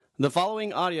The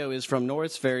following audio is from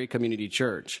Norris Ferry Community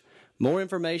Church. More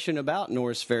information about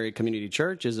Norris Ferry Community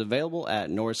Church is available at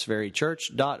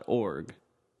norrisferrychurch.org.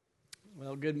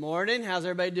 Well, good morning. How's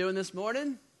everybody doing this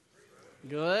morning?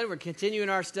 Good. We're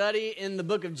continuing our study in the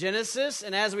book of Genesis.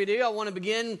 And as we do, I want to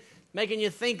begin making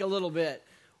you think a little bit.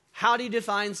 How do you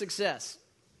define success?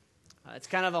 It's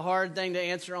kind of a hard thing to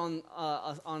answer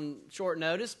on short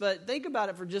notice, but think about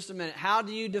it for just a minute. How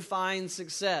do you define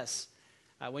success?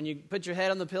 When you put your head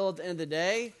on the pillow at the end of the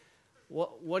day,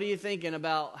 what are you thinking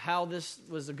about how this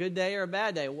was a good day or a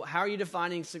bad day? How are you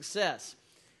defining success?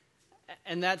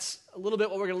 And that's a little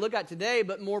bit what we're going to look at today,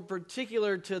 but more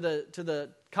particular to the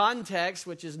context,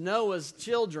 which is Noah's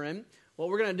children. What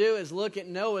we're going to do is look at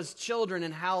Noah's children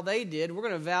and how they did. We're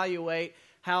going to evaluate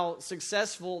how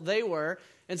successful they were.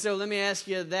 And so let me ask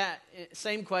you that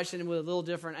same question with a little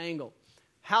different angle.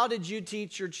 How did you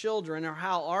teach your children, or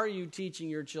how are you teaching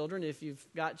your children, if you've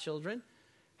got children?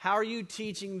 How are you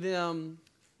teaching them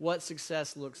what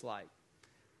success looks like?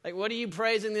 Like, what are you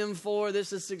praising them for?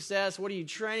 This is success. What are you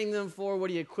training them for? What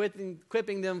are you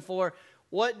equipping them for?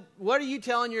 What are you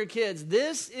telling your kids?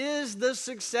 This is the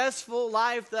successful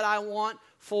life that I want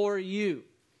for you.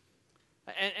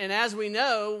 And as we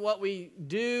know, what we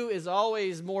do is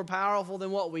always more powerful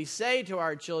than what we say to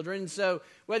our children. So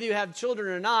whether you have children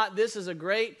or not, this is a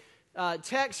great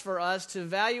text for us to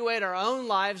evaluate our own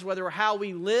lives, whether how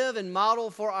we live and model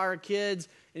for our kids.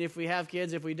 And if we have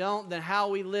kids, if we don't, then how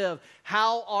we live.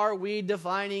 How are we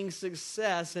defining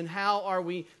success, and how are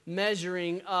we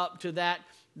measuring up to that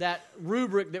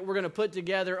rubric that we're going to put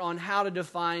together on how to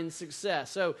define success?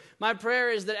 So my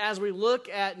prayer is that as we look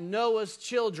at Noah's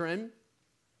children,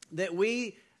 that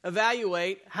we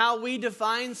evaluate how we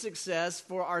define success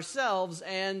for ourselves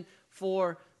and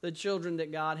for the children that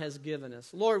God has given us.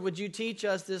 Lord, would you teach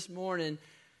us this morning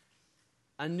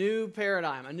a new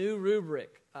paradigm, a new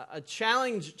rubric, a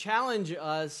challenge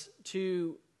us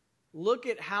to look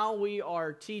at how we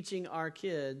are teaching our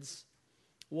kids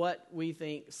what we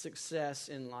think success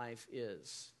in life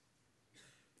is,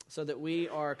 so that we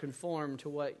are conformed to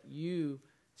what you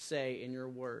say in your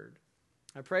word.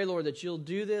 I pray, Lord, that you'll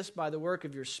do this by the work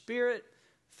of your Spirit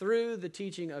through the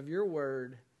teaching of your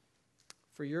word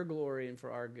for your glory and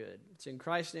for our good. It's in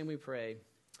Christ's name we pray.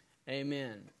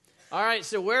 Amen. All right,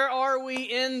 so where are we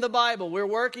in the Bible? We're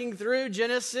working through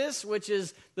Genesis, which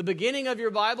is the beginning of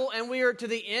your Bible, and we are to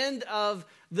the end of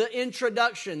the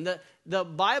introduction. The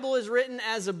Bible is written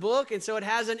as a book, and so it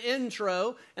has an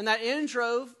intro, and that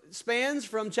intro spans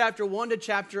from chapter 1 to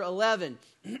chapter 11.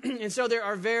 And so there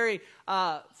are very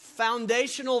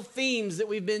foundational themes that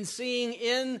we've been seeing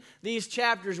in these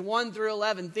chapters 1 through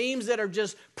 11, themes that are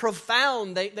just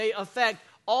profound. They affect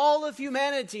all of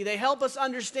humanity. They help us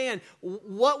understand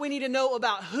what we need to know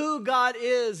about who God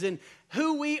is and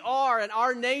who we are and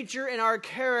our nature and our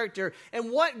character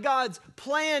and what God's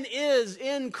plan is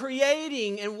in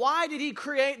creating and why did He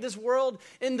create this world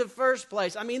in the first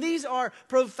place. I mean, these are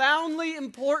profoundly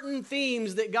important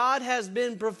themes that God has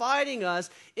been providing us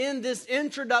in this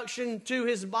introduction to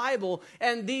His Bible,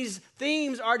 and these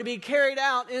themes are to be carried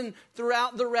out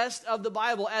throughout the rest of the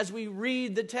Bible as we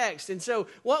read the text. And so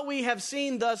what we have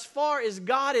seen thus far is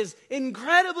God is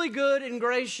incredibly good and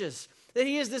gracious. That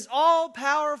He is this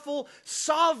all-powerful,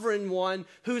 sovereign one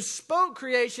who spoke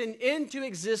creation into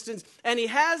existence, and He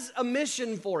has a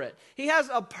mission for it. He has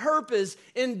a purpose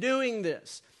in doing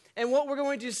this. And what we're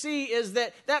going to see is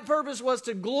that purpose was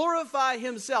to glorify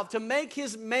Himself, to make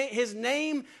His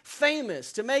name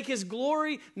famous, to make His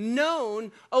glory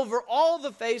known over all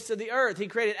the face of the earth. He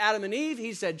created Adam and Eve.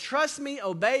 He said, "Trust me,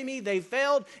 obey me." They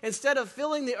failed. Instead of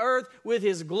filling the earth with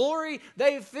His glory,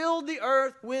 they filled the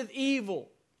earth with evil,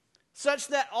 such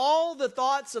that all the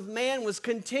thoughts of man was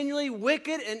continually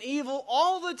wicked and evil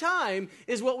all the time,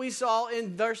 is what we saw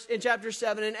in chapter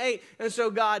 7 and 8. And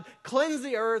so God cleansed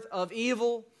the earth of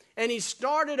evil, and He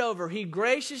started over. He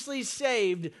graciously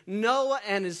saved Noah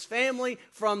and his family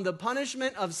from the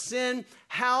punishment of sin.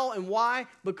 How and why?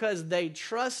 Because they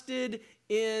trusted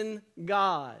in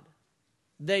God.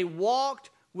 They walked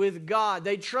with God.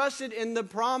 They trusted in the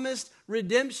promised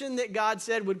redemption that God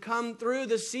said would come through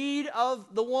the seed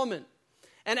of the woman.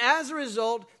 And as a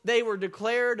result, they were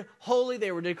declared holy,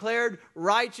 they were declared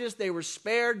righteous, they were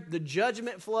spared the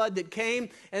judgment flood that came,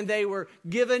 and they were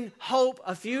given hope,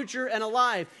 a future, and a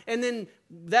life. And then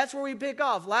that's where we pick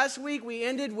off. Last week we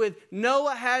ended with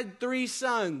Noah had 3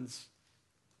 sons.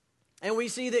 And we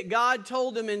see that God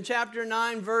told him in chapter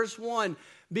 9, verse 1,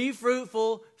 "Be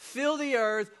fruitful, fill the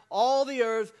earth, all the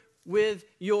earth with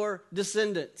your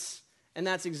descendants." And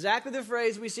that's exactly the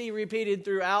phrase we see repeated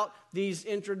throughout these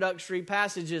introductory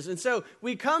passages. And so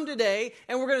we come today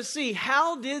and we're going to see,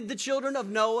 how did the children of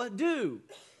Noah do?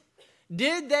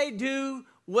 Did they do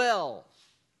well?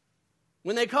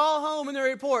 When they call home and they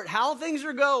report how things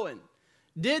are going,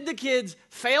 did the kids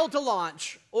fail to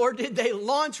launch or did they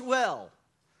launch well?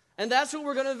 And that's what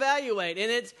we're going to evaluate.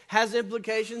 And it has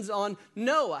implications on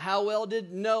Noah. How well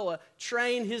did Noah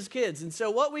train his kids? And so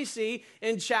what we see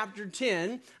in chapter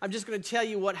 10, I'm just going to tell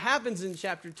you what happens in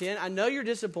chapter 10. I know you're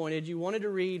disappointed. You wanted to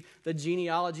read the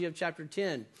genealogy of chapter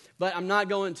 10, but I'm not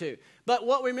going to. But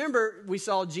remember, we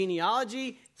saw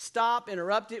genealogy stop,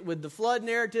 interrupt it with the flood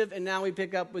narrative, and now we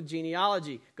pick up with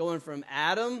genealogy, going from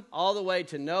Adam all the way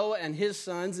to Noah and his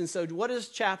sons. And so what does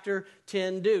chapter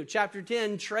 10 do? Chapter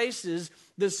 10 traces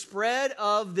the spread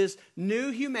of this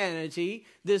new humanity,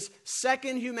 this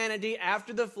second humanity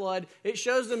after the flood. It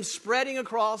shows them spreading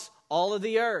across all of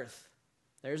the earth.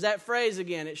 There's that phrase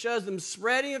again. It shows them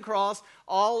spreading across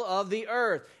all of the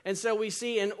earth. And so we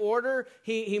see in order,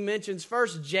 he mentions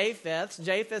first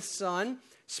Japheth's son,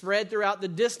 spread throughout the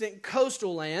distant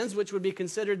coastal lands, which would be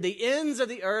considered the ends of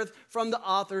the earth from the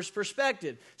author's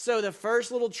perspective. So the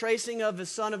first little tracing of the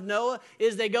son of Noah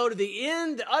is they go to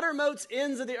the uttermost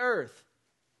ends of the earth.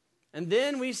 And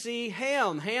then we see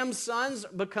Ham. Ham's sons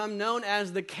become known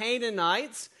as the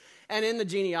Canaanites. And in the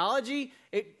genealogy,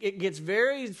 it gets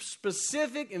very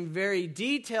specific and very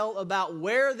detailed about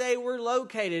where they were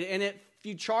located. And if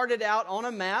you chart it out on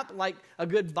a map, like a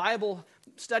good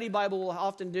study Bible will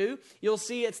often do, you'll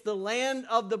see it's the land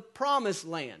of the promised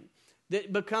land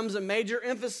that becomes a major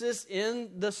emphasis in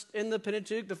the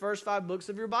Pentateuch, the first 5 books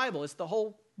of your Bible. It's the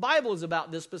whole Bible is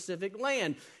about this specific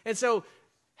land. And so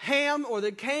Ham, or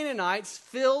the Canaanites,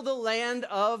 fill the land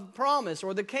of promise,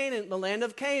 or the land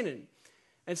of Canaan.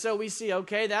 And so we see,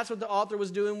 okay, that's what the author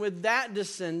was doing with that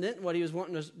descendant, what he was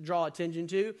wanting to draw attention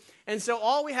to. And so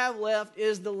all we have left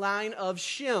is the line of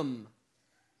Shem.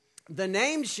 The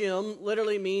name Shem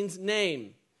literally means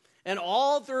name. And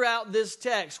all throughout this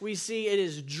text, we see it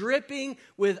is dripping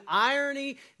with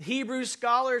irony. Hebrew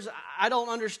scholars, I don't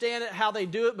understand it, how they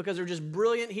do it, because they're just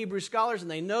brilliant Hebrew scholars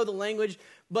and they know the language.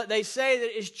 But they say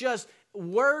that it's just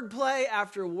wordplay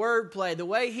after wordplay. The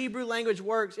way Hebrew language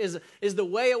works is the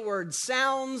way a word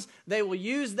sounds. They will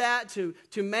use that to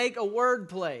make a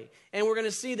wordplay. And we're going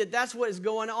to see that that's what is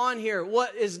going on here.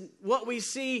 What we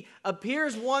see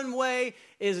appears one way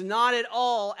is not at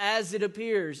all as it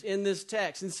appears in this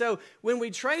text. And so when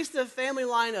we trace the family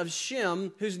line of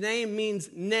Shem, whose name means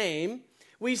name,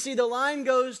 we see the line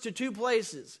goes to 2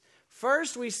 places.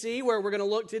 First, we see where we're going to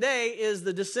look today is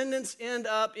the descendants end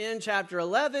up in chapter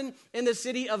 11 in the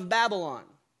city of Babylon.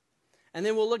 And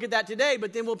then we'll look at that today,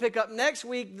 but then we'll pick up next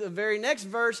week, the very next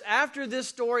verse after this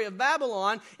story of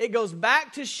Babylon. It goes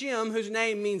back to Shem, whose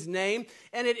name means name,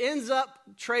 and it ends up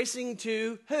tracing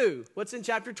to who? What's in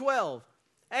chapter 12?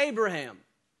 Abraham.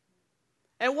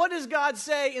 And what does God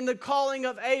say in the calling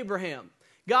of Abraham?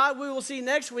 God, we will see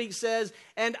next week, says,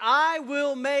 "And I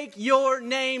will make your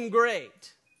name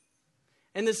great."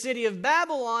 In the city of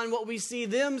Babylon, what we see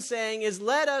them saying is,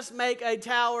 "Let us make a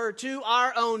tower to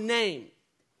our own name."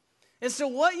 And so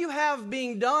what you have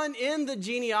being done in the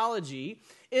genealogy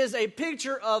is a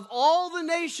picture of all the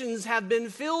nations have been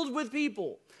filled with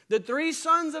people. The 3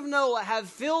 sons of Noah have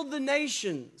filled the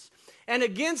nations. And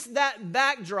against that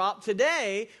backdrop,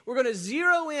 today, we're going to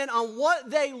zero in on what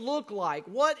they look like,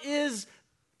 what is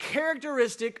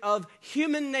characteristic of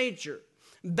human nature.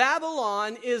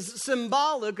 Babylon is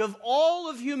symbolic of all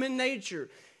of human nature.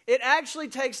 It actually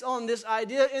takes on this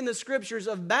idea in the scriptures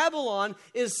of Babylon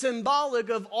is symbolic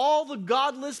of all the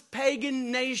godless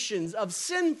pagan nations of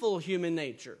sinful human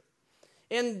nature.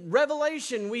 In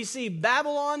Revelation, we see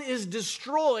Babylon is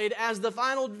destroyed as the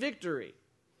final victory.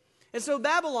 And so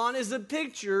Babylon is a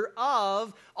picture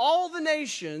of all the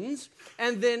nations,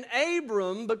 and then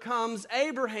Abram becomes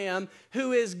Abraham,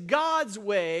 who is God's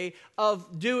way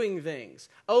of doing things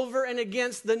over and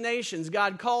against the nations.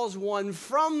 God calls one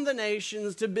from the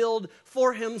nations to build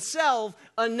for himself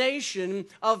a nation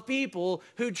of people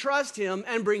who trust him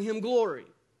and bring him glory.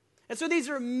 And so these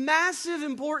are massive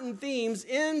important themes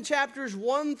in chapters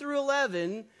 1 through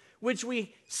 11, which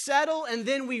we settle and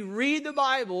then we read the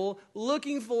Bible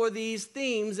looking for these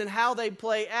themes and how they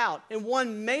play out. And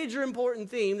one major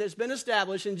important theme that's been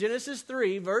established in Genesis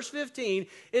 3, verse 15,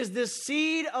 is this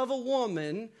seed of a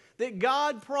woman that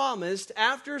God promised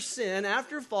after sin,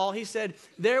 after fall. He said,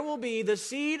 there will be the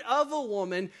seed of a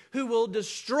woman who will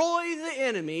destroy the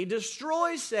enemy,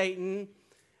 destroy Satan,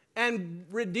 and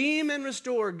redeem and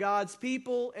restore God's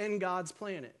people and God's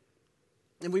planet.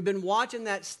 And we've been watching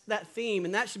that theme,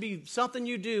 and that should be something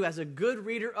you do as a good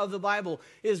reader of the Bible,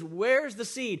 is where's the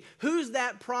seed? Who's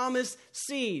that promised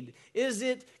seed? Is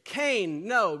it Cain?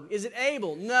 No. Is it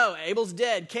Abel? No. Abel's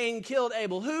dead. Cain killed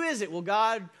Abel. Who is it? Well,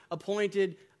 God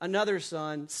appointed another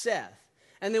son, Seth.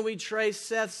 And then we trace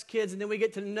Seth's kids, and then we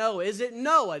get to Noah. Is it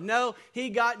Noah? No,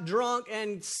 he got drunk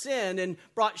and sinned and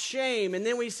brought shame. And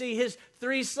then we see his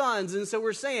 3 sons. And so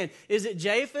we're saying, is it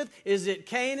Japheth? Is it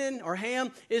Canaan or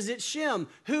Ham? Is it Shem?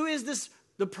 Who is this,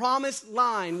 the promised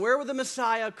line? Where will the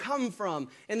Messiah come from?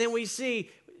 And then we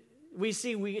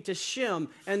get to Shem,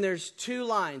 and there's 2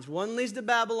 lines. One leads to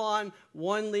Babylon,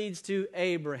 one leads to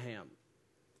Abraham.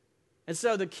 And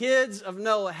so the kids of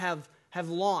Noah have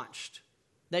launched.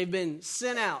 They've been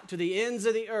sent out to the ends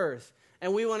of the earth,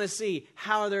 and we want to see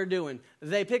how they're doing.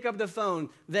 They pick up the phone,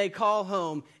 they call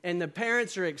home, and the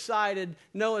parents are excited.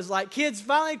 Noah's like, kids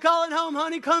finally calling home,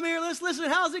 honey, come here, let's listen,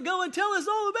 how's it going? Tell us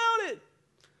all about it.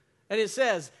 And it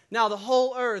says, now the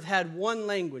whole earth had one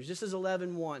language. This is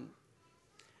 11:1.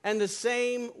 And the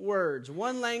same words,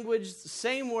 one language,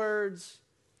 same words,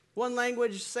 one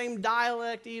language, same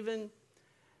dialect even.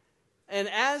 And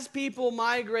as people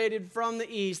migrated from the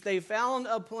east, they found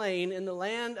a plain in the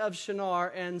land of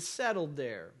Shinar and settled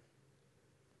there.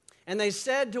 And they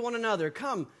said to one another,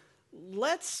 come,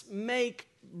 let's make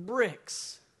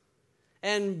bricks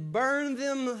and burn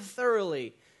them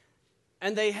thoroughly.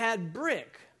 And they had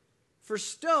brick for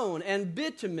stone and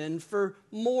bitumen for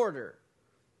mortar.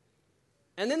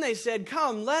 And then they said,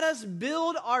 come, let us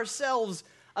build ourselves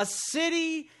a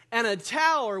city and a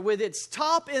tower with its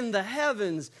top in the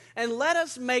heavens, and let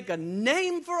us make a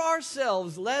name for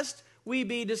ourselves, lest we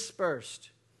be dispersed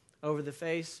over the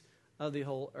face of the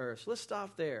whole earth. So let's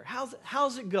stop there.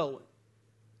 How's it going?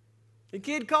 The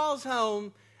kid calls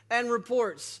home and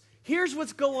reports, here's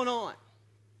what's going on.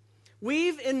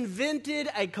 We've invented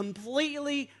a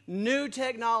completely new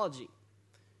technology.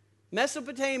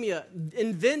 Mesopotamia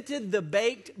invented the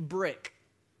baked brick.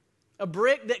 A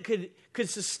brick that could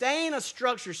sustain a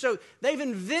structure. So they've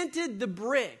invented the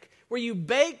brick where you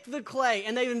baked the clay,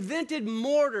 and they've invented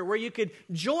mortar where you could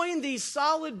join these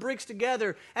solid bricks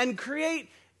together and create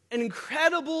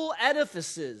incredible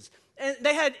edifices. And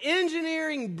they had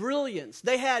engineering brilliance.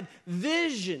 They had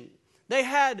vision. They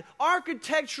had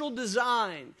architectural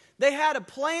design. They had a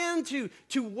plan to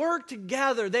work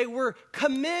together. They were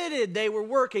committed. They were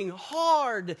working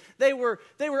hard. They were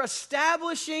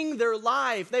establishing their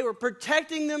life. They were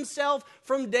protecting themselves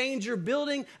from danger,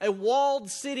 building a walled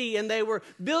city, and they were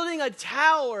building a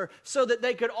tower so that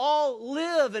they could all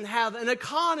live and have an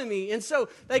economy. And so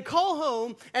they call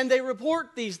home and they report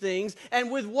these things. And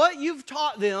with what you've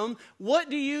taught them, what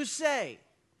do you say?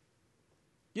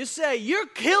 You say, you're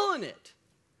killing it.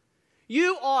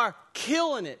 You are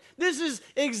killing it. This is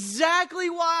exactly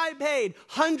why I paid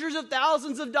hundreds of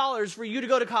thousands of dollars for you to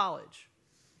go to college.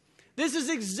 This is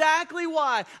exactly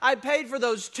why I paid for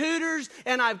those tutors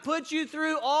and I put you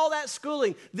through all that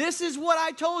schooling. This is what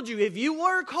I told you. If you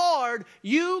work hard,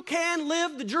 you can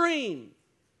live the dream.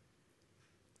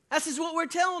 This is what we're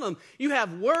telling them. You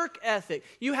have work ethic.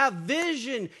 You have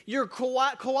vision. You're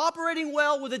cooperating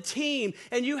well with a team.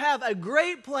 And you have a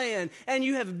great plan. And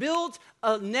you have built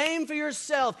a name for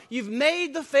yourself. You've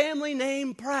made the family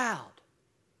name proud.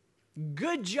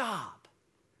 Good job.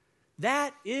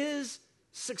 That is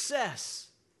success.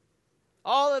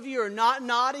 All of you are not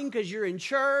nodding because you're in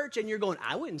church and you're going,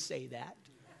 I wouldn't say that.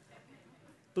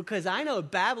 Because I know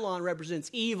Babylon represents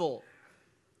evil.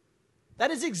 That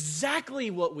is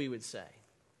exactly what we would say.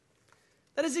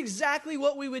 That is exactly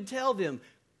what we would tell them.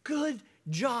 Good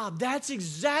job. That's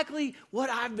exactly what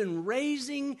I've been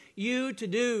raising you to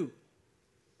do.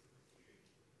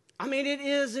 I mean, it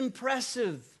is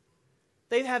impressive.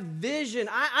 They have vision.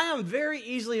 I am very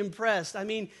easily impressed. I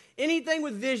mean, anything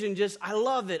with vision, I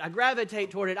love it. I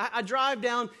gravitate toward it. I drive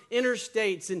down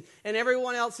interstates, and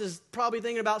everyone else is probably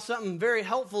thinking about something very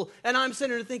helpful, and I'm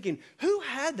sitting there thinking, who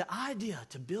had the idea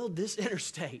to build this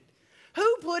interstate?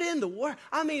 Who put in the work?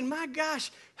 I mean, my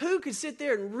gosh, who could sit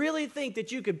there and really think that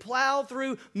you could plow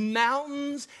through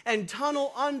mountains and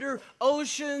tunnel under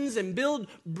oceans and build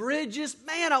bridges?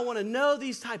 Man, I want to know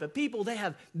these type of people. They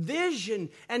have vision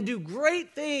and do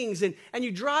great things. And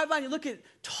you drive by and you look at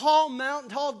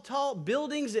tall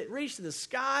buildings that reach to the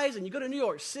skies, and you go to New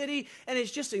York City, and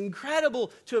it's just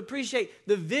incredible to appreciate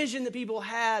the vision that people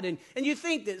had. And you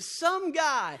think that some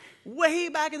guy way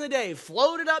back in the day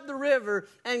floated up the river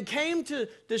and came came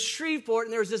to Shreveport,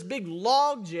 and there was this big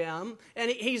log jam,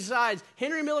 and he decides,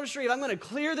 Henry Miller Shreve, I'm going to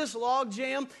clear this log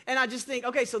jam. And I just think,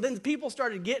 okay, so then people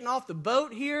started getting off the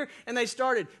boat here, and they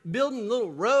started building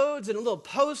little roads and a little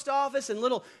post office and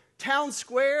little town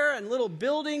square and little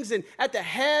buildings, and at the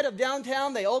head of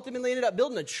downtown they ultimately ended up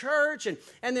building a church, and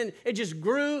then it just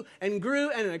grew and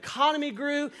grew, and an economy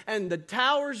grew, and the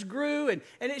towers grew, and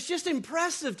it's just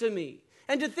impressive to me.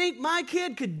 And to think my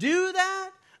kid could do that,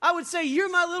 I would say,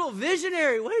 you're my little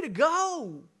visionary. Way to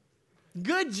go.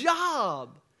 Good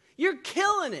job. You're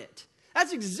killing it.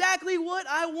 That's exactly what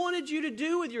I wanted you to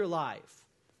do with your life.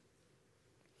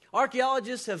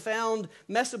 Archaeologists have found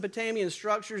Mesopotamian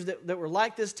structures that were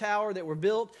like this tower that were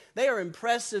built. They are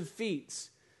impressive feats.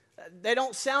 They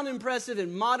don't sound impressive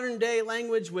in modern day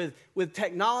language with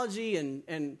technology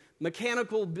and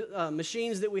mechanical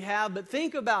machines that we have, but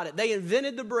think about it. They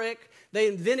invented the brick, they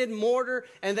invented mortar,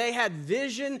 and they had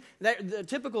vision. The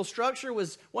typical structure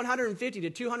was 150 to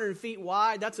 200 feet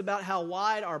wide. That's about how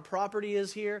wide our property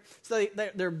is here. So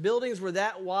their buildings were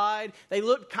that wide. They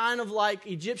looked kind of like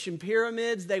Egyptian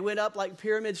pyramids. They went up like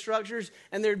pyramid structures,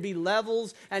 and there'd be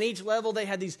levels, and each level they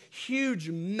had these huge,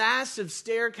 massive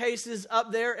staircases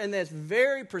up there, and that's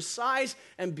very precise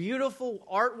and beautiful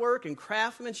artwork and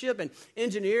craftsmanship and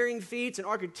engineering feats and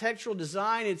architectural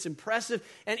design. It's impressive.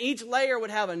 And each layer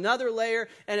would have another layer.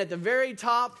 And at the very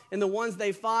top, in the ones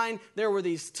they find, there were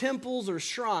these temples or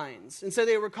shrines. And so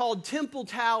they were called temple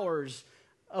towers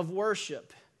of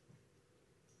worship.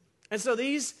 And so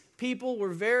these people were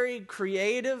very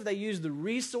creative. They used the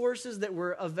resources that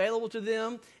were available to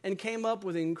them and came up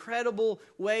with incredible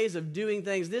ways of doing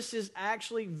things. This is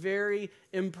actually very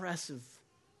impressive.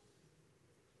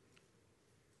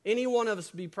 Any one of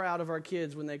us would be proud of our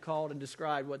kids when they called and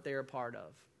described what they're a part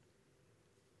of.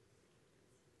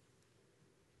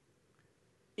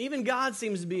 Even God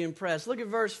seems to be impressed. Look at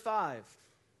verse 5.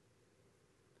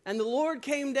 And the Lord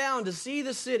came down to see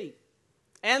the city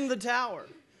and the tower,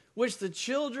 which the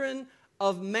children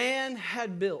of man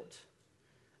had built.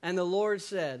 And the Lord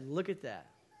said, look at that.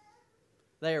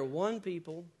 They are one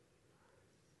people.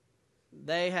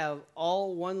 They have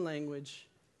all one language.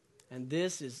 And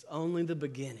this is only the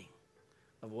beginning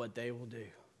of what they will do.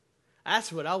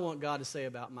 That's what I want God to say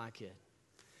about my kid.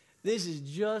 This is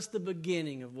just the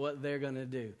beginning of what they're going to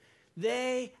do.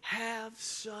 They have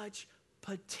such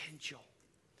potential.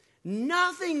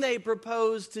 Nothing they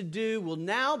propose to do will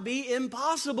now be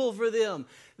impossible for them.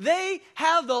 They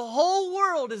have the whole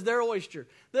world as their oyster.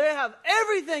 They have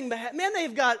everything. Man,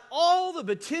 they've got all the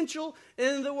potential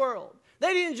in the world.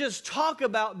 They didn't just talk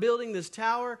about building this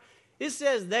tower. It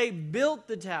says they built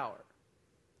the tower.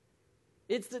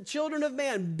 It's the children of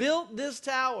man built this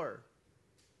tower.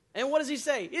 And what does he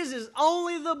say? This is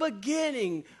only the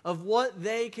beginning of what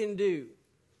they can do.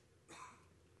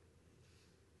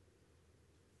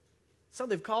 So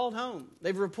they've called home.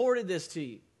 They've reported this to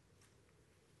you.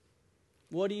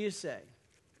 What do you say?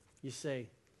 You say,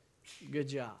 good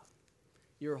job.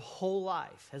 Your whole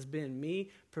life has been me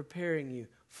preparing you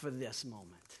for this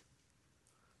moment.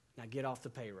 Now get off the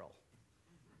payroll.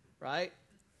 Right?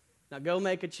 Now go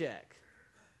make a check.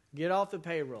 Get off the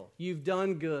payroll. You've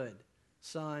done good,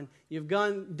 son. You've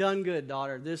done good,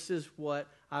 daughter. This is what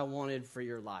I wanted for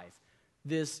your life.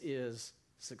 This is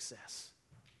success.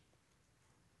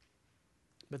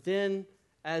 But then,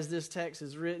 as this text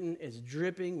is written, it's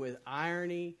dripping with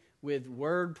irony, with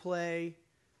wordplay.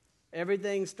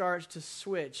 Everything starts to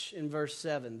switch in verse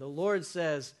 7. The Lord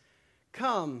says,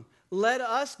 come, let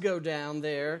us go down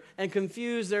there and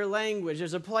confuse their language.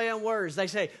 There's a play on words. They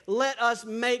say, let us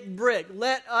make brick.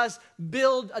 Let us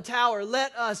build a tower.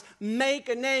 Let us make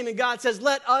a name. And God says,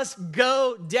 let us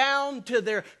go down to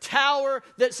their tower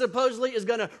that supposedly is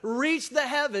going to reach the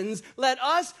heavens. Let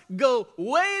us go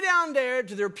way down there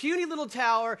to their puny little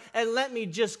tower and let me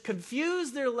just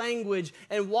confuse their language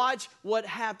and watch what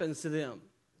happens to them.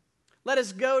 Let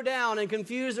us go down and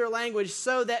confuse their language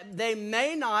so that they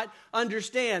may not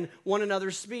understand one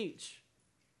another's speech.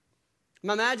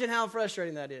 Now imagine how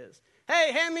frustrating that is.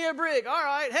 Hey, hand me a brick. All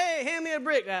right. Hey, hand me a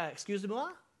brick. Excuse me,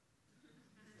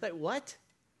 like what?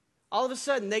 All of a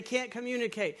sudden, they can't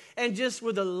communicate. And just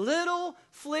with a little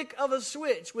flick of a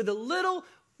switch, with a little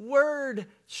word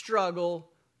struggle,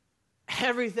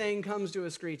 everything comes to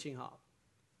a screeching halt.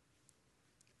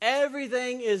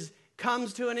 Everything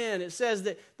comes to an end. It says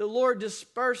that the Lord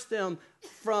dispersed them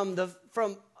from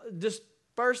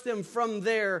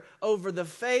there over the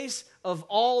face of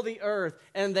all the earth,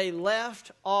 and they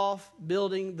left off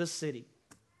building the city.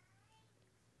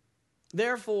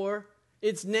 Therefore,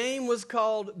 its name was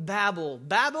called Babel.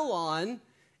 Babylon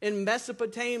in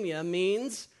Mesopotamia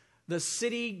means the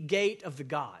city gate of the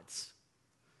gods.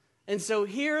 And so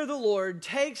here the Lord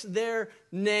takes their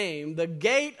name, the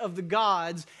gate of the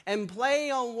gods, and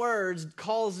play on words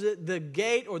calls it the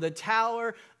gate or the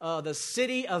tower, the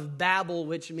city of Babel,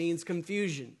 which means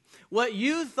confusion. What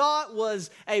you thought was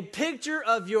a picture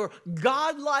of your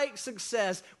godlike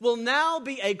success will now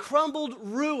be a crumbled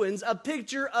ruins, a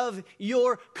picture of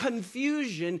your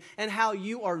confusion and how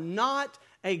you are not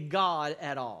a god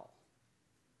at all.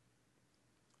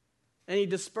 And he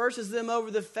disperses them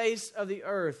over the face of the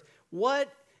earth.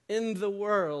 What in the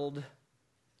world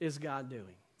is God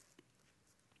doing?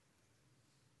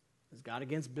 Is God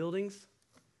against buildings?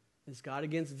 Is God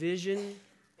against vision?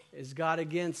 Is God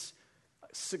against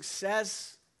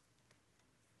success?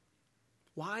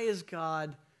 Why is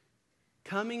God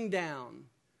coming down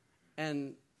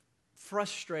and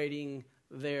frustrating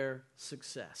their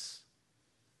success?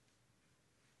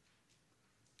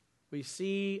 We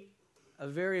see a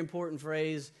very important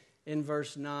phrase in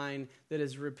verse 9 that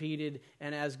is repeated,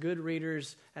 and as good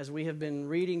readers, as we have been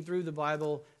reading through the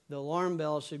Bible, the alarm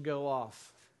bell should go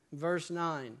off. Verse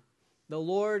 9, the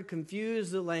Lord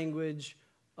confused the language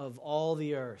of all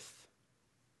the earth.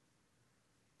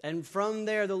 And from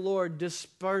there the Lord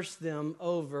dispersed them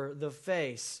over the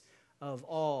face of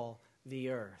all the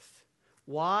earth.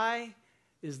 Why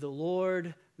is the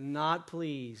Lord not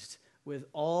pleased with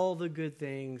all the good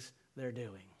things they're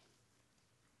doing?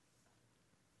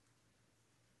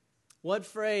 What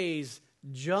phrase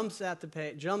jumps off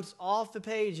the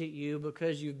page at you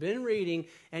because you've been reading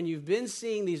and you've been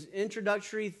seeing these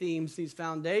introductory themes, these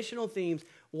foundational themes?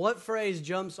 What phrase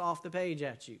jumps off the page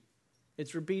at you?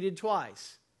 It's repeated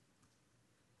twice.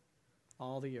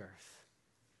 All the earth.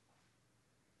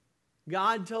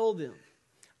 God told them,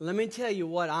 let me tell you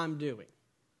what I'm doing.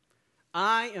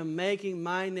 I am making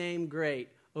my name great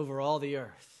over all the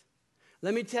earth.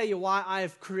 Let me tell you why I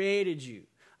have created you.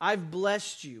 I've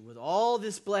blessed you with all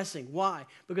this blessing. Why?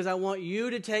 Because I want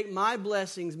you to take my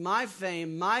blessings, my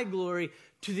fame, my glory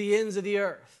to the ends of the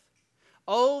earth.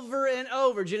 Over and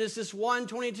over, Genesis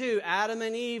 1:22, Adam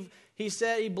and Eve,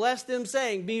 he blessed them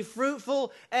saying, be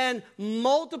fruitful and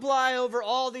multiply over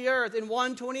all the earth. In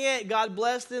 1:28, God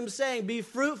blessed them saying, be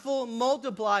fruitful,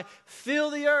 multiply, fill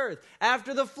the earth.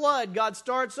 After the flood, God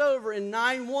starts over. In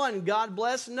 9:1, God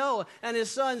blessed Noah and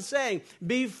his son saying,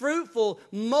 be fruitful,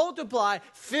 multiply,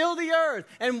 fill the earth.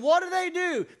 And what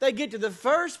do? They get to the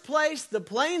first place, the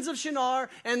plains of Shinar,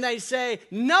 and they say,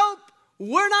 nope,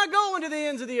 we're not going to the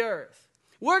ends of the earth.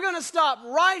 We're going to stop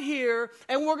right here,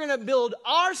 and we're going to build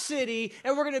our city,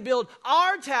 and we're going to build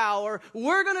our tower.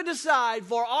 We're going to decide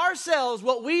for ourselves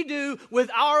what we do with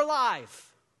our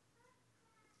life.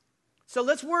 So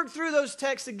let's work through those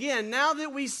texts again. Now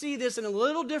that we see this in a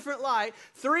little different light,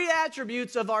 3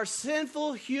 attributes of our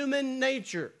sinful human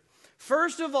nature.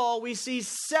 First of all, we see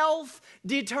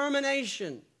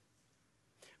self-determination.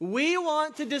 We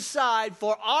want to decide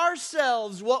for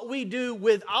ourselves what we do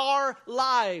with our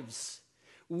lives.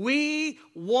 We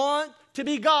want to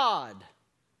be God.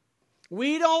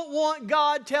 We don't want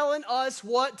God telling us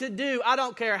what to do. I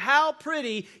don't care how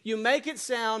pretty you make it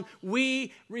sound,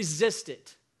 we resist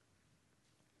it.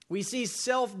 We see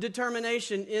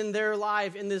self-determination in their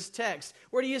life in this text.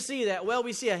 Where do you see that? Well,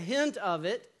 we see a hint of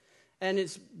it, and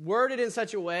it's worded in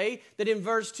such a way that in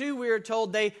verse 2 we are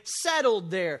told they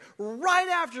settled there. Right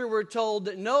after we're told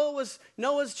that Noah's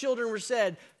children were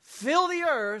said, fill the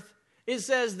earth, it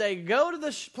says they go to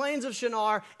the plains of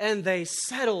Shinar and they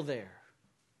settle there.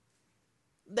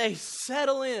 They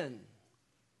settle in.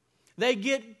 They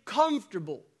get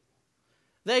comfortable.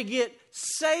 They get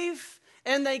safe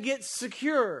and they get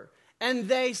secure. And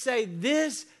they say,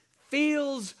 this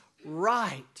feels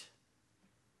right.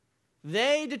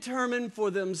 They determine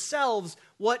for themselves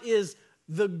what is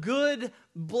the good,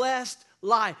 blessed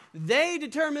life. They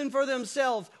determine for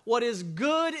themselves what is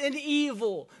good and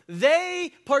evil.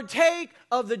 They partake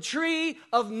of the tree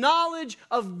of knowledge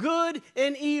of good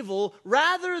and evil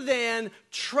rather than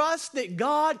trust that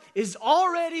God is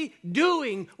already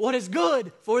doing what is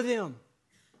good for them.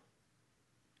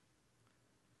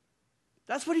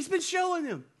 That's what he's been showing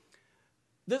them.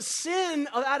 The sin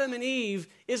of Adam and Eve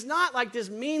is not like this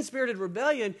mean-spirited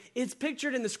rebellion. It's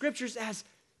pictured in the scriptures as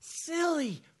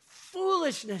silly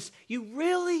foolishness. You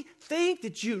really think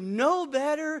that you know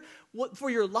better for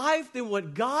your life than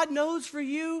what God knows for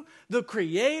you? The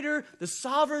Creator, the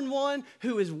Sovereign One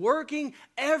who is working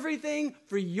everything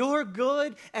for your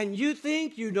good, and you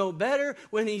think you know better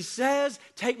when He says,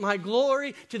 take my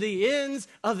glory to the ends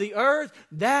of the earth.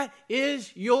 That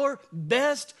is your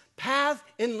best path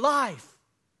in life.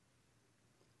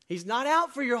 He's not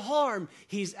out for your harm.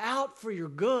 He's out for your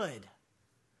good.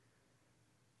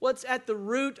 What's at the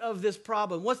root of this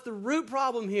problem? What's the root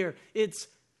problem here? It's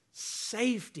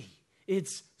safety.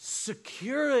 It's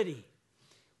security.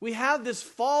 We have this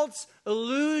false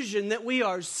illusion that we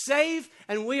are safe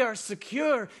and we are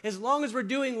secure as long as we're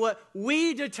doing what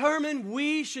we determine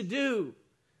we should do.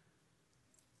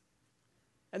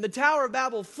 And the Tower of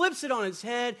Babel flips it on its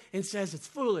head and says it's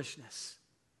foolishness.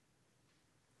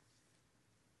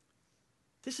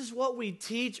 This is what we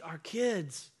teach our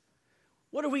kids.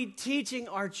 What are we teaching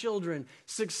our children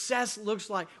success looks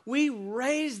like? We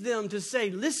raise them to say,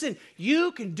 listen,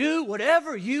 you can do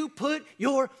whatever you put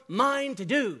your mind to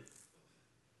do.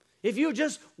 If you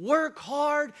just work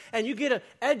hard and you get an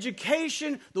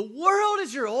education, the world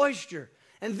is your oyster.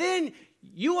 And then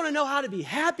you want to know how to be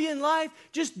happy in life,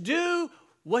 just do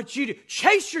what you do.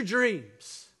 Chase your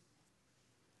dreams.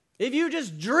 If you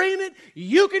just dream it,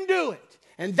 you can do it.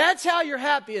 And that's how you're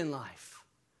happy in life.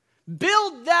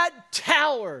 Build that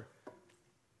tower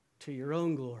to your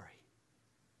own glory.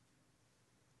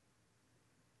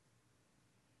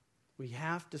 We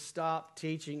have to stop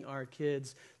teaching our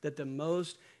kids that the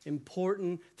most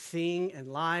important thing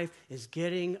in life is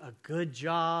getting a good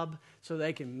job so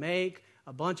they can make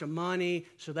a bunch of money,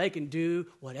 so they can do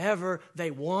whatever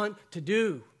they want to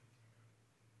do.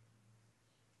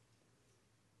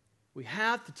 We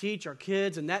have to teach our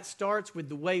kids, and that starts with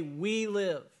the way we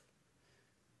live.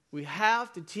 We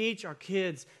have to teach our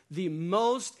kids the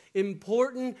most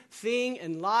important thing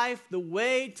in life, the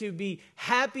way to be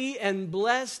happy and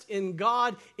blessed in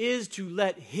God is to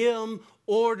let Him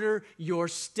order your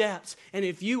steps. And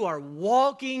if you are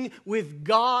walking with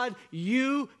God,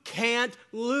 you can't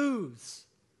lose.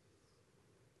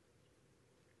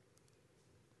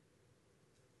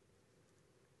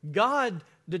 God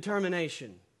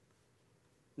determination,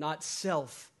 not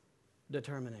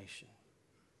self-determination.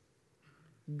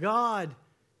 God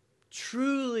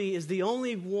truly is the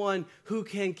only one who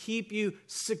can keep you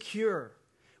secure.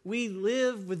 We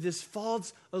live with this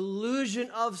false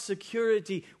illusion of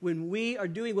security when we are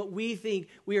doing what we think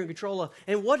we are in control of.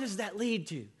 And what does that lead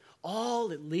to?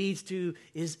 All it leads to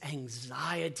is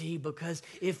anxiety, because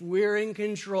if we're in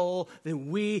control,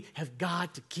 then we have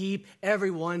got to keep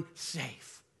everyone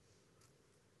safe.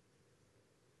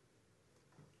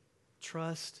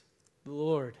 Trust the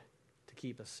Lord to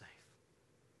keep us safe.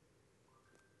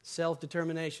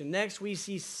 Self-determination. Next, we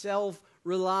see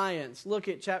self-reliance. Look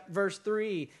at verse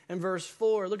 3 and verse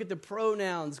 4. Look at the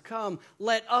pronouns. Come,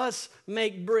 let us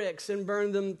make bricks and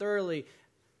burn them thoroughly.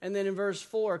 And then in verse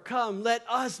 4, come, let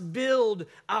us build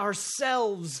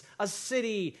ourselves a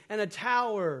city and a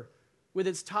tower with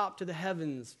its top to the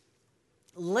heavens.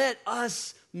 Let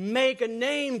us make a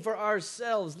name for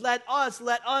ourselves. Let us.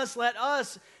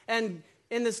 And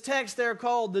in this text, they're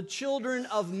called the children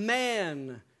of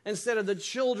man instead of the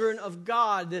children of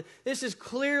God. This is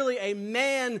clearly a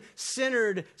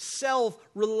man-centered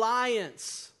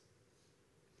self-reliance.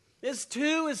 This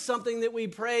too is something that we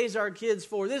praise our kids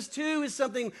for. This too is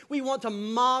something we want to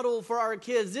model for our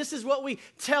kids. This is what we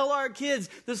tell our kids.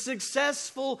 The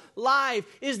successful life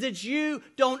is that you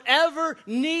don't ever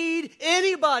need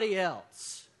anybody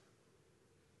else.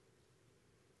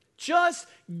 Just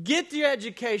get the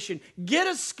education, get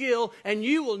a skill, and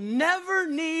you will never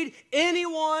need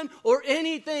anyone or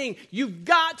anything. You've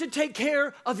got to take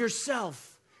care of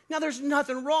yourself. Now, there's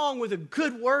nothing wrong with a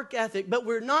good work ethic, but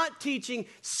we're not teaching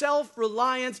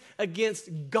self-reliance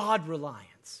against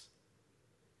God-reliance.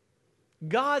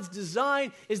 God's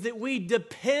design is that we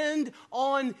depend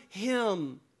on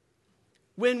Him.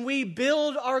 When we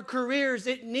build our careers,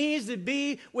 it needs to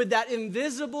be with that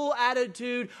invisible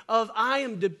attitude of I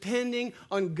am depending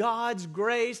on God's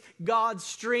grace, God's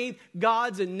strength,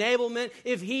 God's enablement.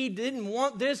 If He didn't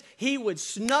want this, He would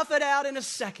snuff it out in a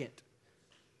second.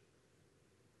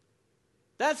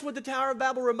 That's what the Tower of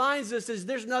Babel reminds us, is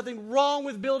there's nothing wrong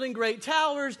with building great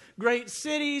towers, great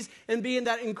cities, and being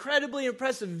that incredibly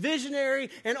impressive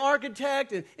visionary and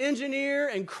architect and engineer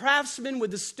and craftsman with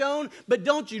the stone. But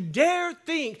don't you dare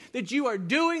think that you are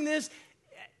doing this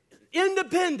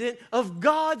independent of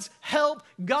God's help,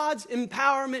 God's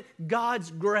empowerment,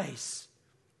 God's grace.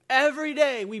 Every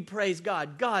day we praise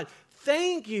God. God,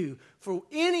 thank you for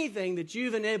anything that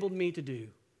you've enabled me to do.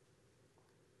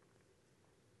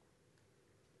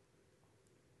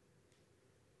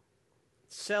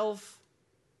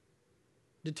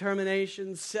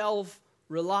 Self-determination,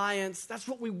 self-reliance. That's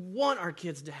what we want our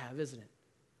kids to have, isn't it?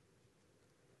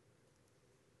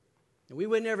 And we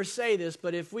would never say this,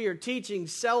 but if we are teaching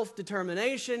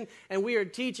self-determination and we are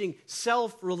teaching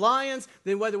self-reliance,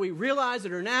 then whether we realize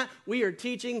it or not, we are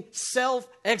teaching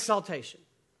self-exaltation.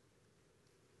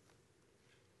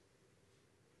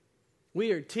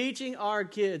 We are teaching our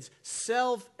kids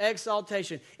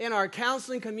self-exaltation. In our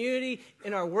counseling community,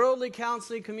 in our worldly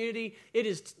counseling community, it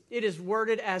is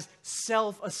worded as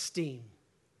self-esteem.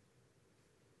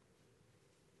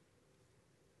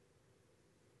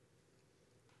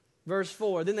 Verse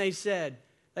 4, then they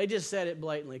just said it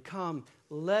blatantly, come,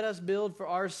 let us build for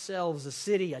ourselves a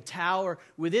city, a tower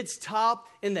with its top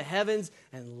in the heavens,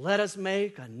 and let us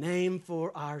make a name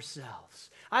for ourselves.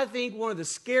 I think one of the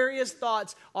scariest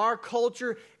thoughts our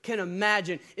culture can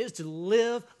imagine is to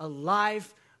live a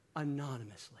life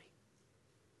anonymously.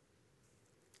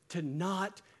 To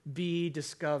not be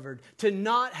discovered. To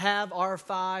not have our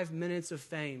 5 minutes of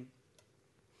fame.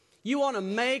 You want to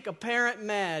make a parent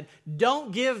mad,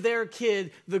 don't give their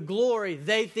kid the glory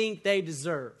they think they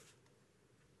deserve.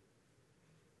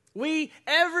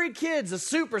 Every kid's a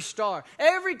superstar.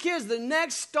 Every kid's the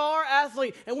next star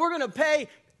athlete, and we're going to pay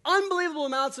unbelievable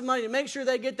amounts of money to make sure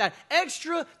they get that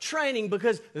extra training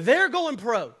because they're going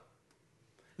pro.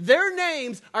 Their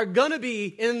names are going to be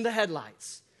in the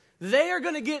headlights. They are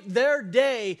going to get their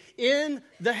day in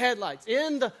the headlights,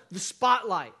 in the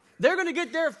spotlight. They're going to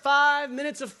get their 5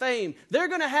 minutes of fame. They're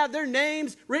going to have their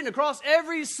names written across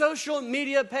every social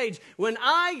media page. When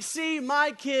I see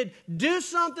my kid do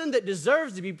something that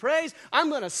deserves to be praised, I'm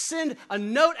going to send a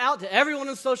note out to everyone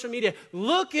on social media.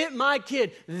 Look at my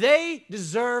kid. They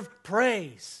deserve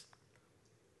praise.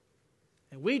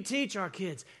 And we teach our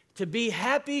kids, to be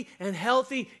happy and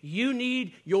healthy, you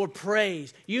need your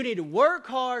praise. You need to work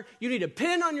hard. You need to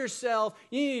depend on yourself.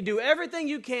 You need to do everything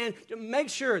you can to make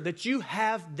sure that you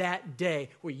have that day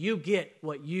where you get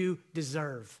what you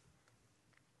deserve.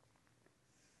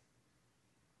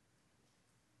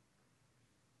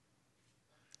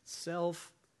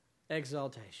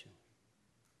 Self-exaltation.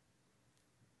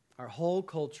 Our whole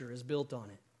culture is built on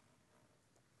it.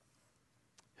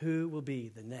 Who will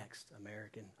be the next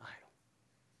American Idol?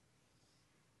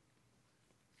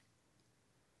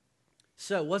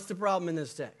 So, what's the problem in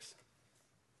this text?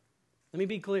 Let me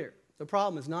be clear. The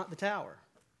problem is not the tower,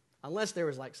 unless there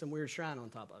was like some weird shrine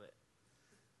on top of it.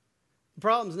 The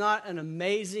problem is not an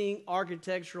amazing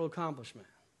architectural accomplishment.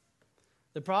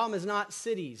 The problem is not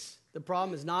cities. The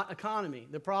problem is not economy.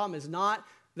 The problem is not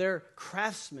their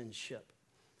craftsmanship.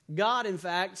 God, in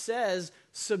fact, says,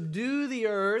 subdue the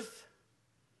earth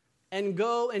and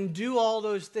go and do all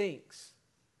those things.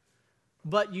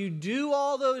 But you do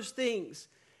all those things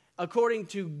according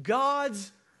to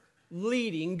God's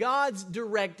leading, God's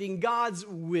directing, God's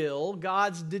will,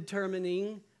 God's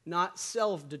determining, not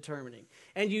self-determining.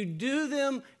 And you do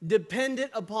them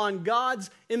dependent upon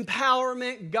God's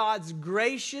empowerment, God's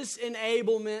gracious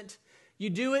enablement.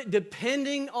 You do it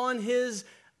depending on His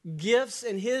gifts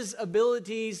and His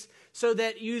abilities, so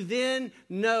that you then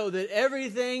know that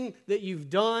everything that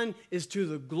you've done is to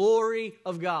the glory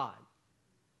of God.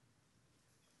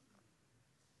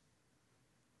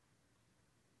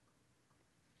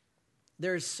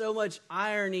 There's so much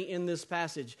irony in this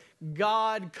passage.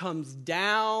 God comes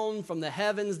down from the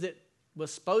heavens that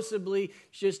was supposedly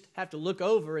just have to look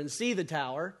over and see the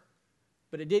tower,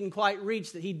 but it didn't quite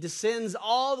reach that. He descends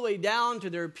all the way down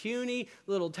to their puny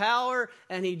little tower,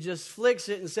 and He just flicks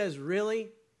it and says, really?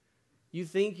 You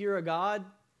think you're a God?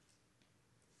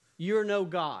 You're no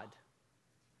God.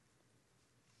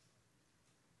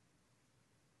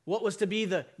 What was to be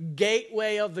the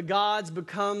gateway of the gods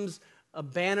becomes a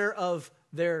banner of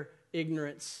their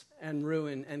ignorance and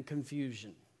ruin and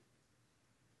confusion.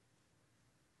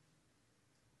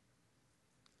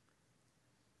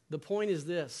 The point is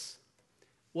this: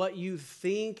 what you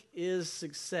think is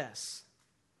success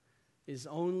is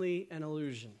only an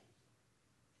illusion.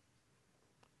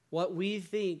 What we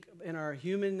think in our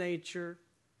human nature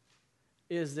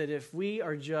is that if we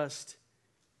are just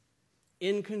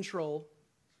in control,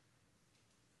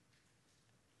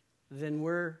 then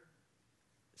we're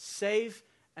safe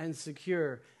and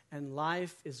secure, and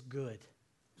life is good,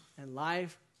 and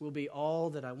life will be all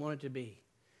that I want it to be.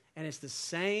 And it's the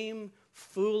same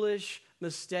foolish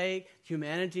mistake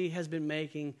humanity has been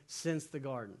making since the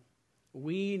garden.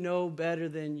 We know better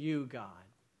than you, God.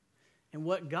 And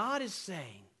what God is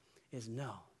saying is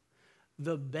no.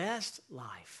 The best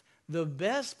life, the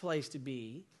best place to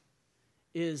be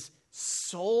is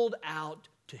sold out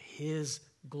to His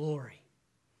glory.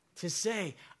 To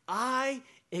say, I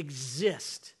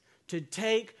exist to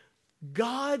take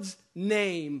God's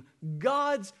name,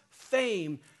 God's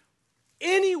fame,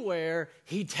 anywhere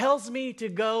He tells me to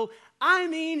go. I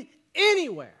mean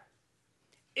anywhere,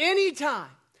 anytime,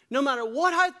 no matter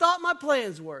what I thought my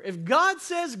plans were. If God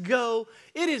says go,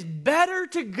 it is better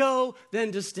to go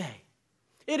than to stay.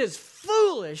 It is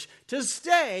foolish to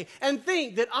stay and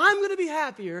think that I'm going to be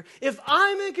happier if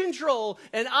I'm in control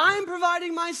and I'm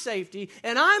providing my safety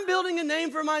and I'm building a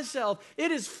name for myself.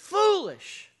 It is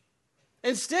foolish.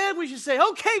 Instead, we should say,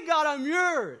 okay, God, I'm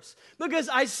yours because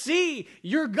I see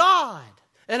you're God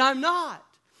and I'm not.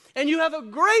 And you have a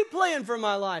great plan for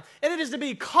my life. And it is to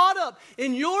be caught up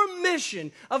in your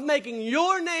mission of making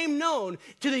your name known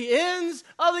to the ends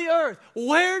of the earth.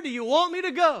 Where do you want me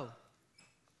to go?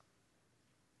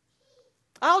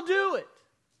 I'll do it.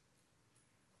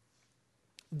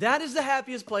 That is the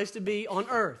happiest place to be on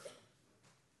earth.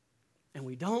 And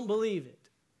we don't believe it.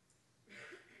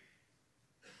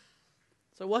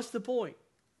 So what's the point?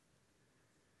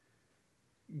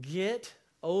 Get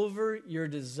over your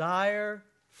desire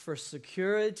for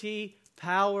security,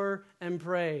 power, and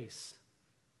praise.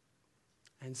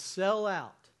 And sell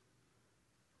out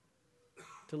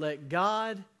to let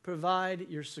God provide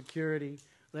your security.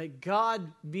 Let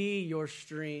God be your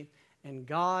strength. And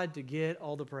God to get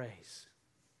all the praise.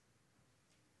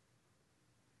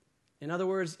 In other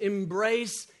words,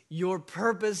 embrace your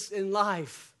purpose in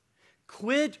life.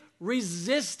 Quit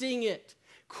resisting it.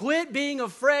 Quit being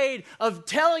afraid of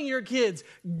telling your kids,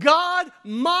 God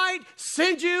might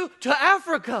send you to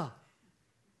Africa.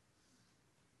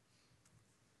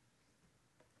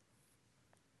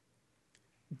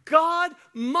 God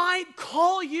might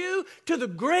call you to the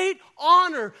great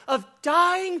honor of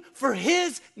dying for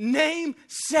His name's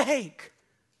sake.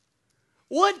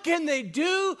 What can they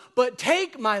do but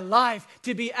take my life?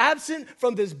 To be absent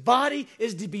from this body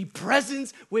is to be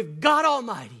present with God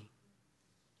Almighty.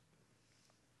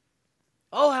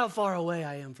 Oh, how far away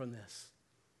I am from this.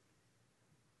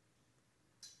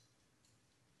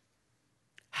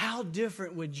 How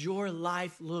different would your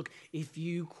life look if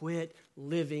you quit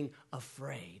living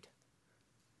afraid?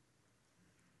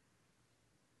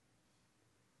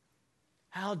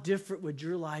 How different would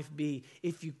your life be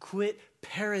if you quit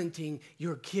parenting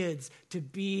your kids to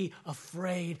be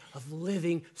afraid of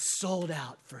living sold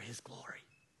out for His glory?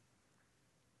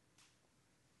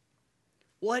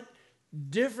 What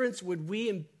difference would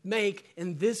we make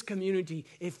in this community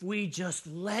if we just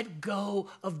let go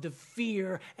of the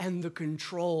fear and the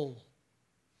control?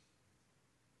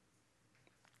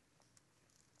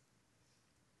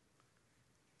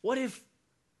 What if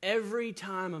every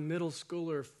time a middle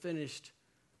schooler finished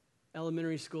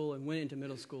elementary school and went into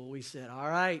middle school, we said, all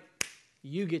right,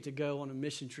 you get to go on a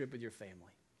mission trip with your family.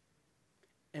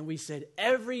 And we said,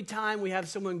 every time we have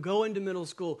someone go into middle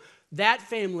school, that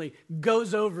family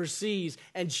goes overseas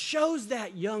and shows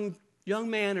that young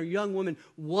man or young woman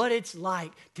what it's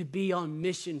like to be on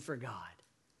mission for God.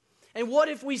 And what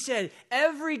if we said,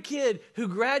 every kid who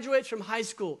graduates from high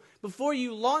school, before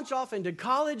you launch off into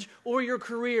college or your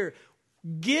career,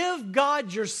 give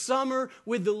God your summer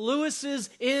with the Lewises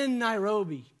in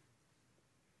Nairobi.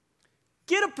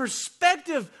 Get a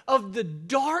perspective of the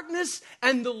darkness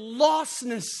and the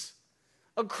lostness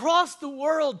across the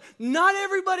world. Not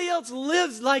everybody else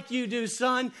lives like you do,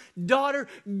 son, daughter.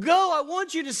 Go. I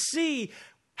want you to see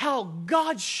how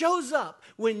God shows up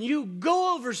when you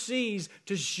go overseas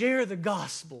to share the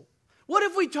gospel. What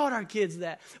if we taught our kids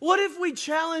that? What if we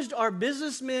challenged our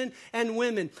businessmen and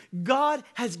women? God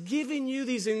has given you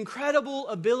these incredible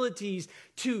abilities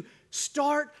to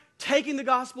start taking the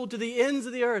gospel to the ends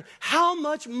of the earth. How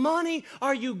much money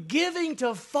are you giving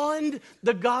to fund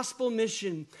the gospel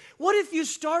mission? What if you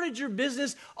started your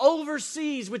business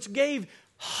overseas, which gave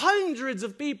hundreds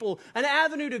of people an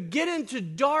avenue to get into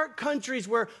dark countries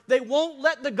where they won't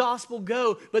let the gospel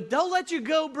go, but they'll let you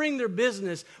go bring their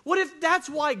business? What if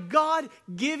that's why God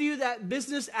gave you that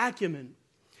business acumen?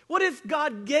 What if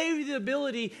God gave you the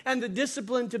ability and the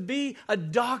discipline to be a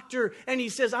doctor, and He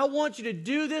says, I want you to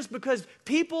do this because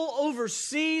people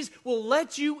overseas will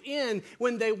let you in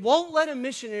when they won't let a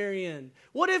missionary in?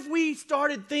 What if we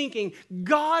started thinking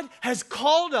God has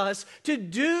called us to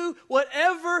do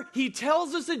whatever He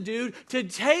tells us to do to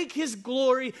take His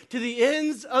glory to the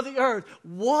ends of the earth?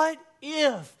 What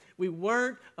if we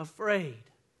weren't afraid?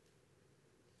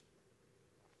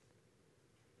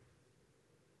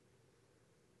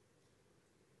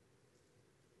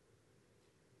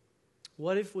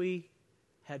 What if we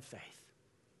had faith?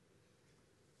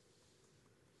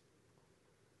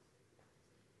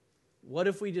 What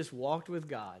if we just walked with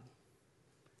God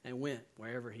and went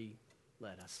wherever He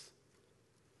led us?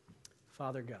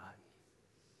 Father God,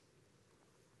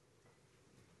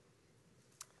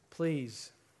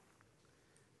 please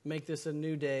make this a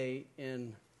new day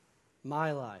in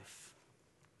my life,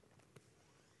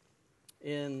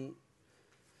 in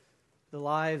the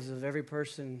lives of every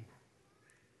person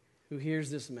who hears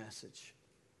this message.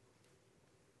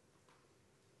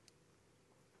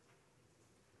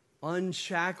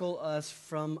 Unshackle us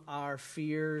from our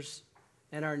fears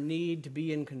and our need to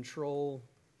be in control.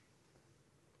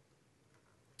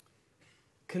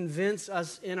 Convince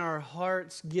us in our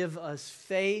hearts, give us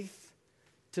faith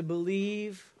to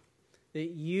believe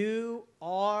that you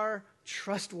are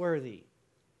trustworthy.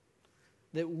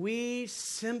 That we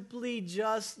simply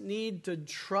just need to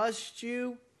trust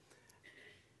you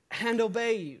and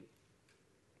obey you.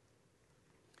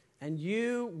 And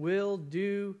you will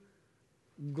do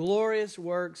glorious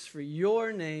works for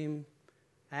your name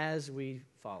as we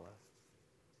follow.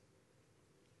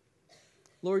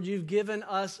 Lord, you've given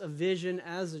us a vision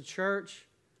as a church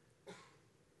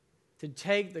to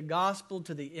take the gospel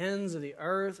to the ends of the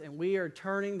earth, and we are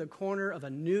turning the corner of a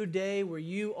new day where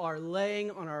you are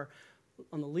laying on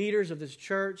the leaders of this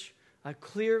church a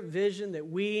clear vision that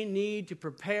we need to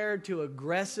prepare to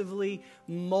aggressively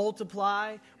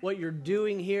multiply what you're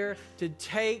doing here, to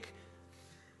take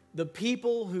the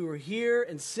people who are here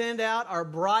and send out our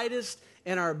brightest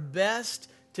and our best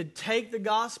to take the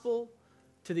gospel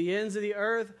to the ends of the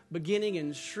earth, beginning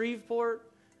in Shreveport,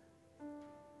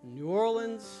 New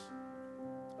Orleans,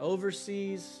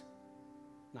 overseas,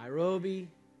 Nairobi.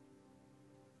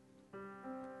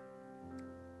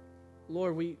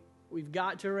 Lord, we've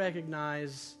got to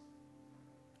recognize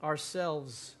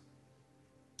ourselves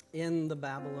in the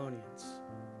Babylonians.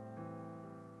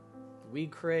 We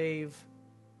crave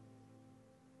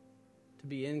to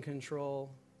be in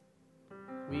control.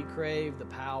 We crave the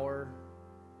power.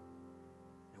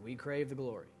 And we crave the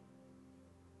glory.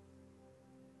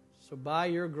 So by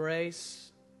your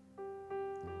grace,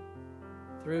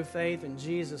 through faith in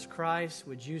Jesus Christ,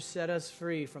 would you set us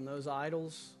free from those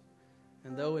idols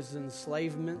and those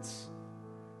enslavements,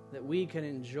 that we can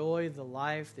enjoy the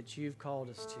life that you've called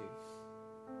us to.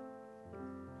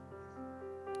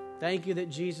 Thank you that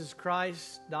Jesus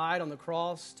Christ died on the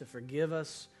cross to forgive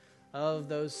us of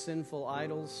those sinful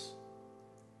idols.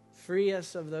 Free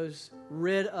us of those,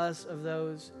 rid us of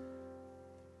those.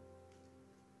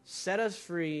 Set us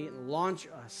free and launch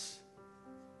us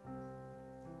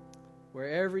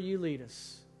wherever you lead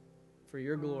us for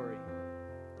your glory.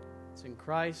 It's in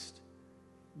Christ's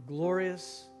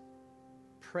glorious,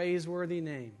 praiseworthy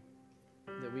name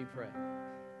that we pray.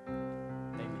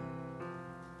 Amen.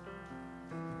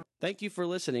 Thank you for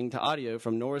listening to audio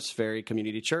from Norris Ferry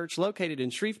Community Church, located in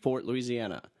Shreveport,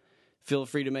 Louisiana. Feel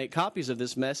free to make copies of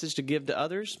this message to give to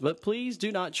others, but please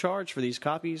do not charge for these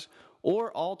copies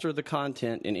or alter the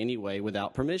content in any way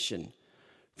without permission.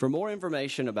 For more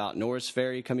information about Norris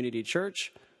Ferry Community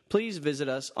Church, please visit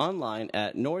us online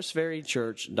at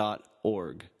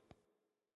norrisferrychurch.org.